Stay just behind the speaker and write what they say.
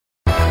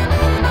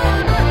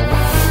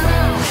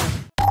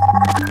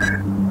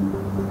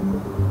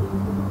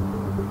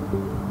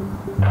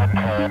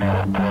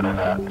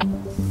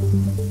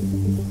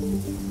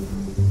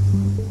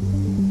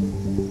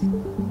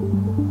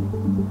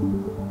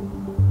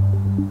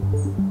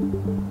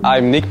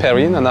I'm Nick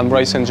Perrin and I'm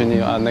race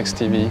engineer at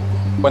NextEV.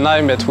 When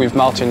I met with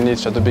Martin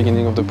Leach at the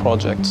beginning of the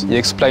project, he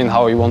explained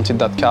how he wanted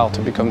that car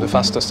to become the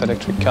fastest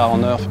electric car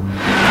on Earth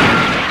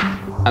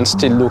and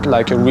still look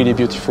like a really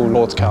beautiful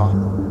road car.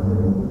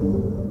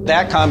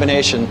 That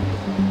combination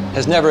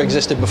has never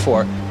existed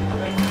before.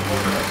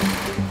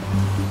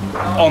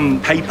 On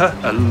paper,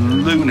 a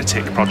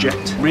lunatic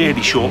project,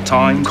 really short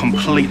time,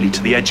 completely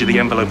to the edge of the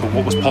envelope of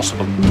what was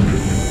possible.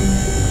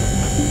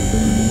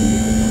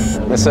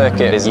 The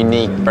circuit is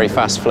unique, very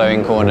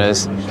fast-flowing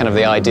corners, kind of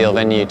the ideal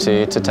venue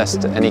to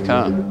test any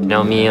car. You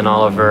know, me and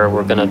Oliver,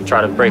 we're going to try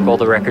to break all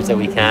the records that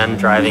we can,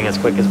 driving as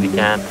quick as we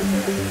can.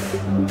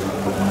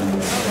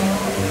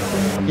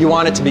 You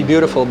want it to be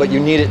beautiful, but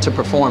you need it to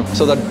perform.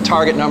 So the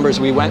target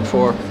numbers we went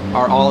for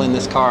are all in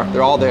this car.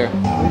 They're all there.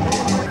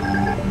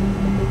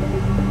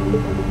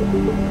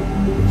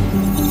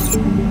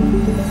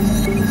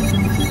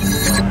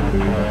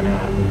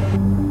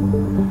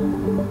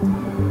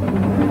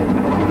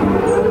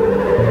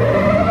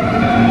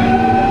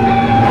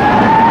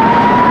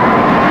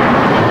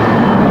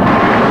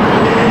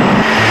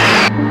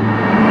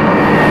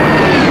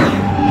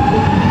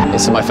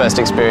 This is my first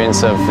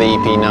experience of the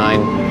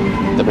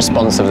Ep9. The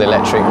response of the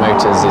electric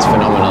motors is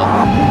phenomenal.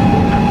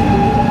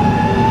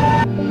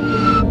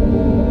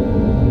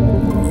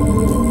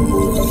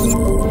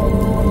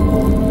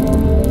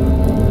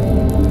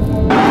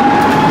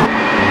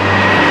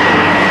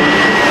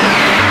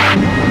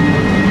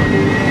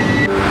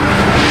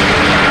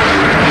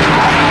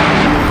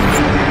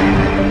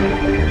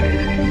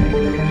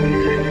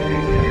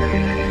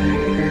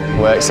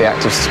 Works the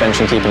active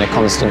suspension, keeping a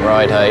constant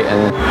ride height,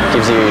 and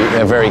gives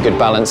you a very good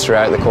balance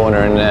throughout the corner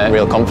and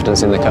real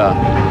confidence in the car.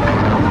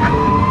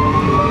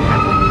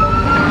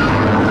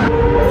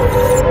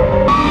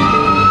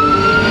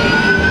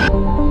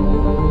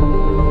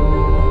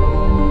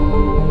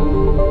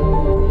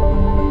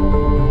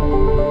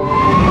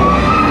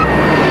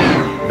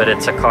 But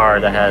it's a car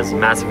that has a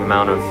massive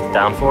amount of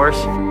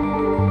downforce.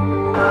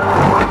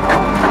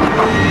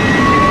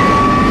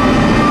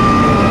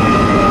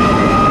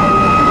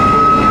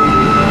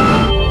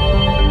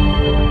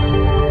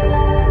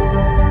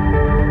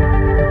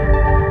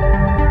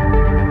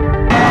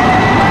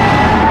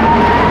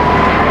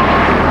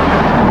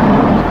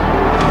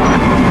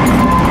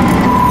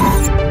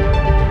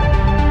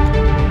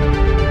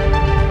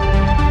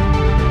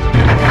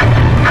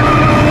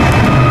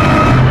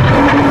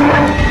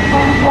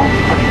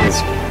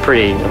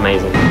 Pretty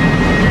amazing.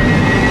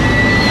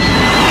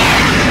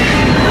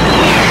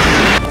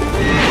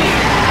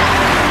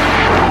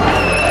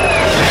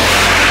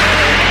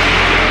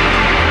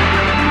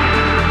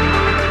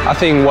 I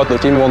think what the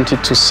team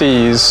wanted to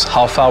see is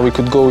how far we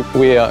could go.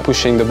 We are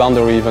pushing the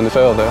boundary even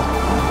further.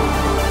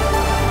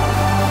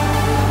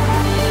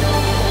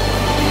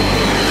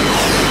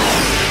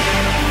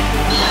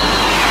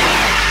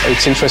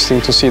 It's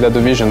interesting to see that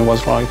the vision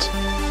was right.